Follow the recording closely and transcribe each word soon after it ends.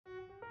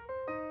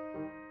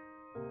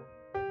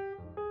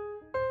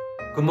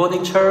Good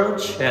morning,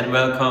 church, and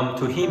welcome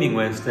to Hymning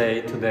Wednesday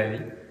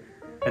today.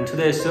 And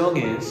today's song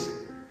is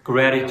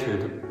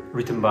Gratitude,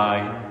 written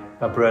by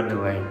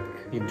Brandon Lake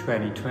in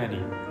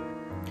 2020.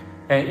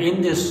 And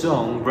in this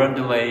song,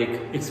 Brandon Lake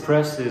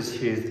expresses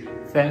his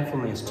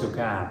thankfulness to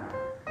God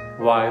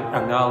while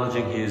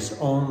acknowledging his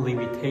own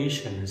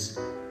limitations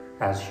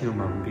as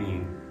human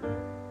being.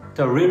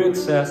 The lyric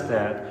says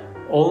that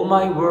all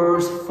my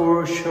words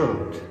fall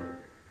short.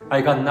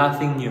 I got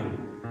nothing new.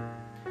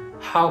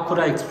 How could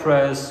I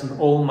express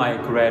all my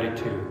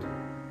gratitude?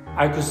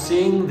 I could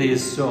sing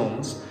these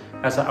songs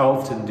as I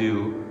often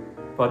do,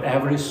 but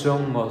every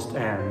song must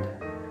end,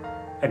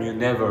 and you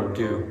never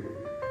do.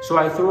 So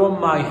I throw up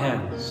my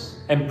hands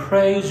and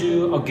praise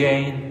you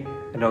again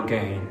and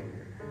again,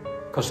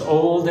 because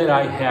all that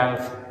I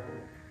have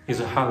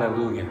is a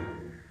hallelujah.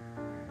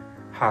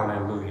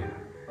 Hallelujah.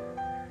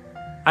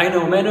 I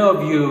know many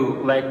of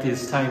you like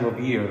this time of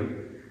year.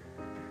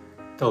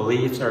 The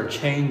leaves are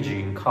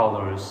changing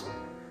colors,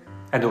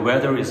 and the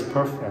weather is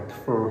perfect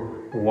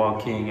for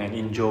walking and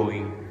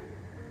enjoying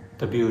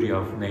the beauty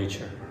of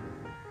nature.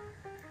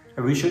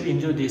 And we should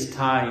enjoy this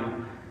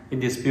time in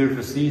this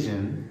beautiful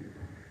season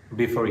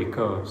before it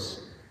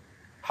goes.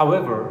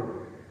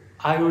 However,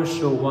 I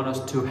also want us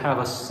to have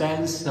a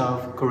sense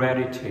of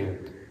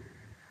gratitude,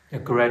 a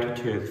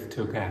gratitude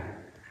to God.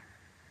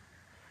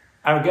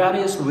 Our God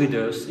is with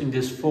us in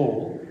this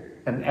fall,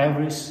 and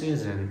every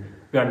season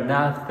we are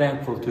not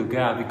thankful to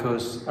God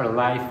because our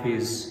life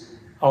is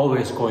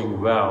always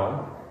going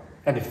well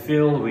and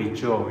filled with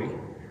joy.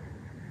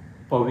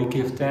 But we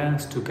give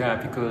thanks to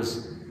God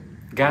because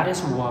God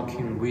is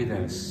walking with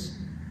us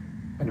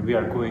and we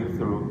are going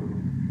through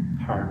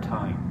hard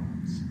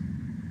times.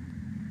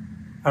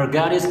 Our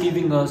God is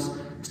giving us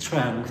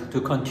strength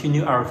to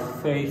continue our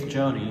faith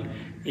journey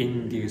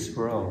in this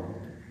world.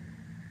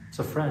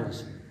 So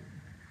friends,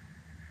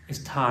 it's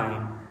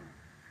time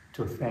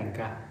to thank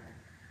God.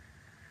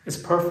 It's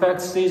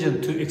perfect season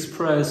to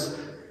express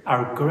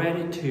our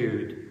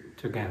gratitude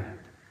to God.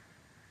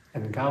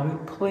 And God will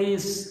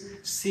please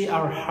see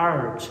our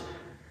heart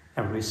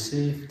and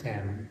receive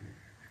them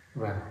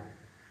well.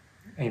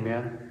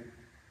 Amen.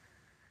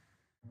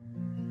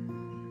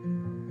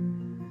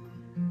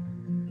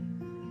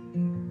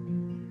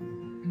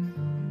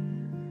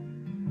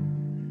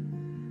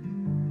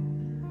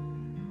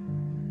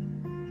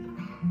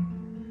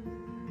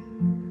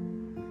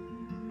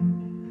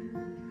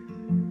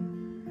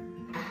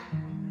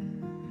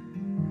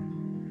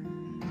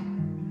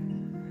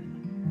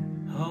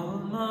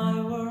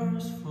 My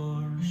words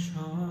fall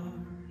short.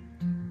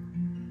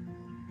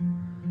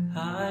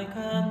 I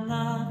got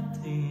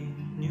nothing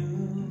new.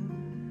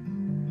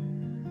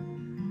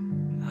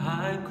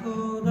 How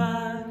could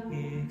I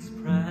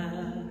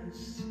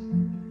express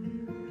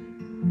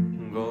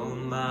all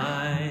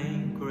my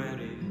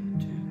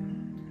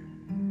gratitude?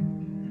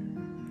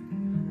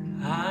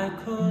 I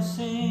could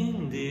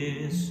sing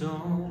these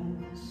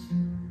songs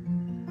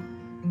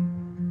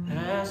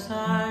as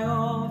I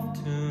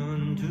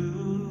often do.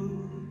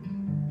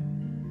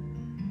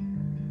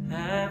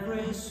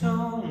 Every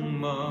song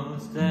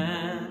must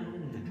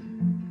end,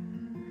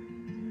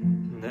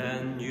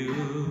 then you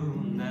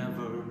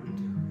never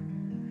do.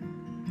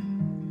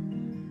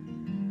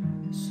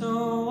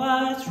 So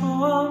I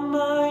throw up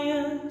my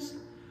hands,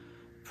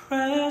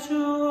 praise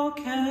you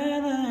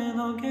again and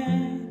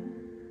again,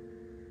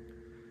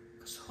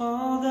 'cause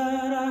all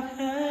that I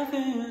have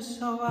is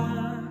so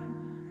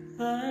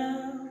hallelujah.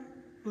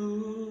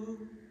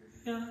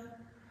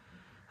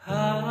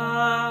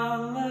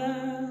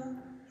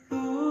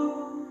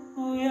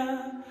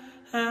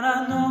 And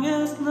I know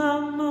it's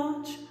not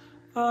much,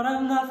 but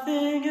I'm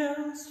nothing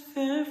else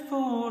fit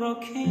for a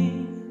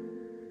king,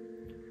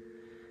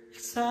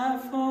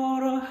 except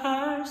for a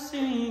heart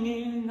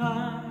singing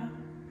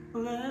hallelujah,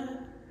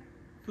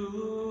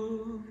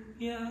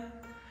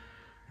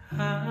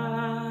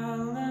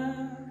 hallelujah.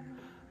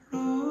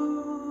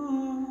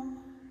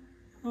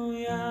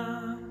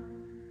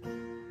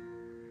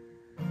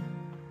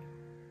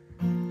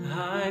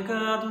 I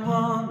got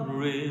one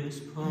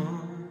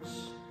response.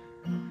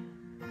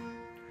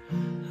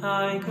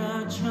 I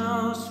got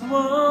just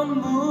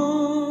one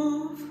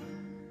move,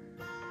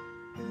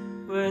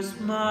 with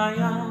my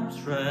arms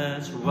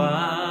stretched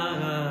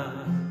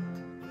wide.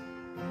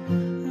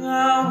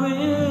 I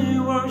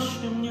will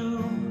worship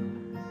you.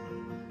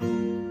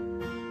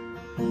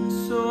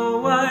 So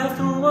I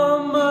throw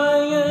up my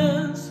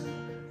hands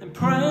and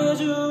praise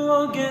you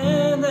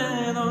again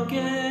and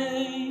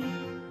again.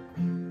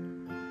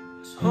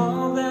 'Cause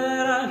all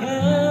that I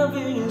have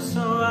is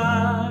so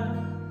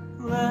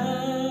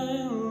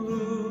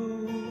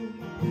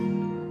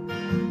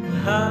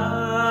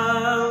hallelujah,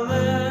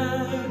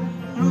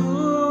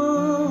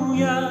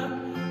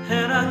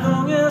 and I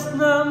know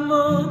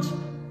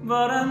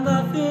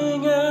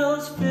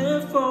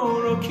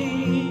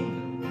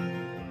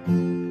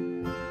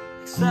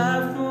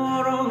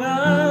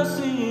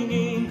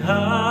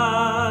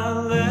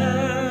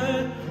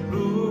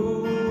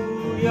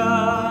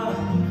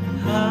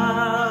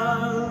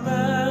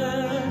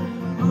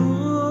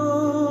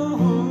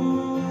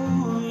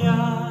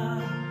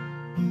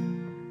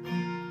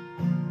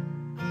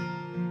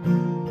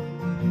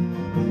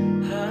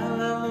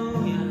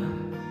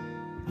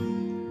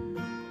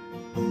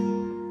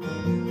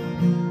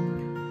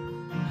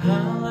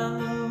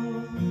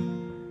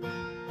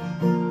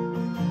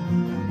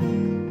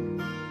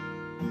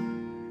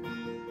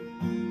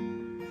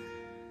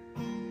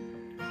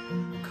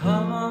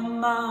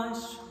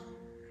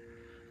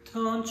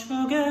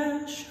you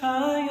get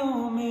shy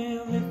on me,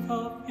 lift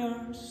up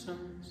your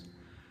songs,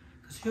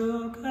 'cause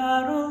you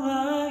got a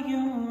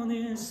lion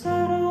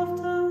inside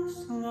of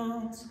those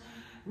lungs.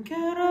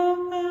 Get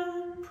up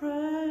and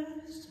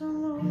praise the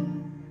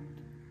Lord.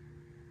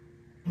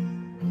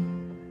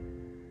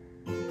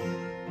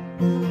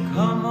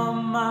 Come on,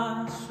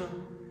 my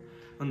soul,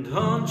 and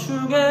don't you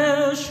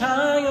get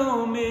shy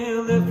on me,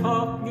 lift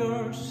up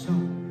your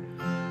soul.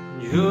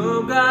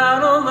 You got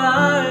a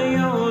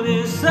lion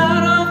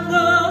inside of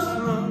those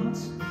lungs.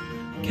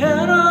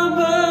 Get up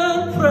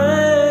and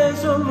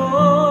praise the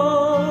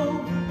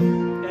Lord.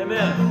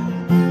 Amen.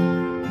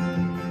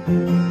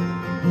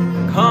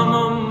 Come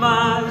on,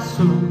 my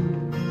soul,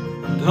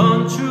 and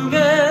don't you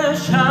get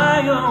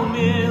shy on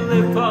me,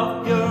 lift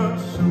up your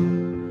soul.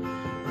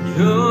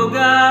 You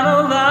got a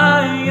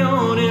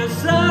lion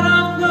inside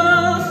of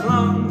those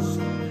lungs.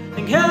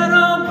 And get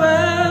up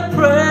and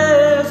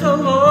praise the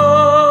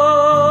Lord.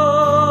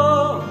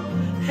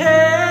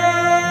 Hey,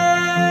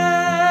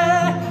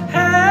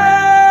 hey,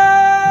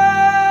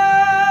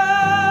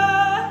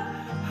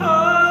 oh,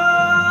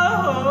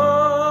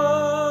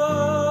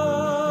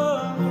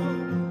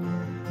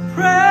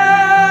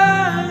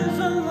 praise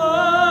the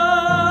Lord.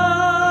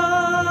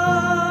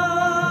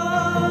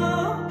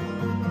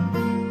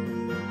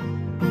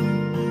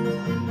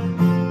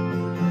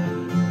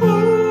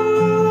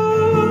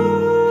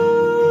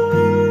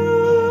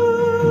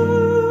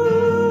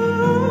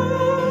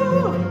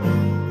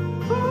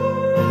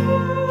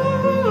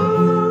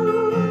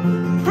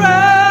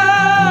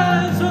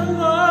 Praise the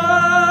Lord.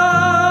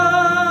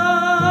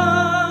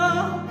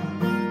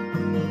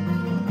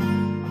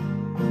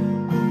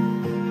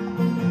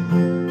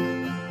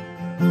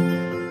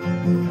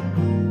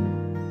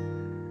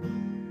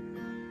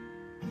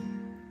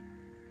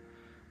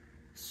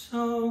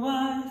 So I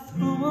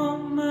threw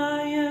up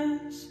my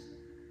hands,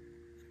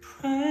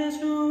 praise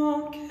you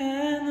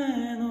again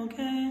and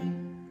again,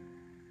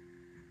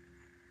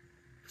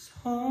 'cause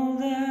all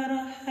that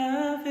I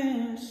have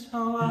is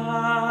so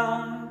hallelujah,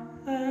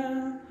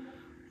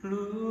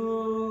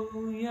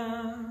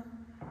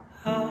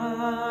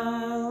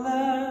 hallelujah.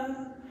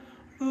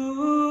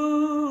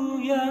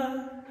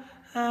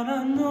 And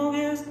I know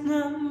it's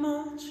not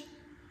much,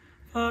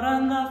 but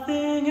I'm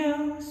nothing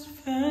else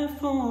fit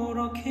for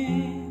a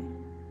king,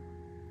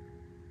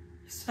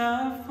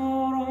 except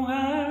for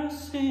our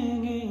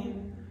singing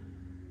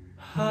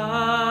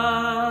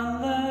hallelujah,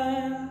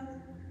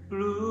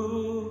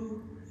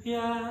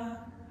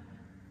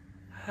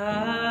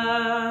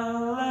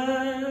 hallelujah.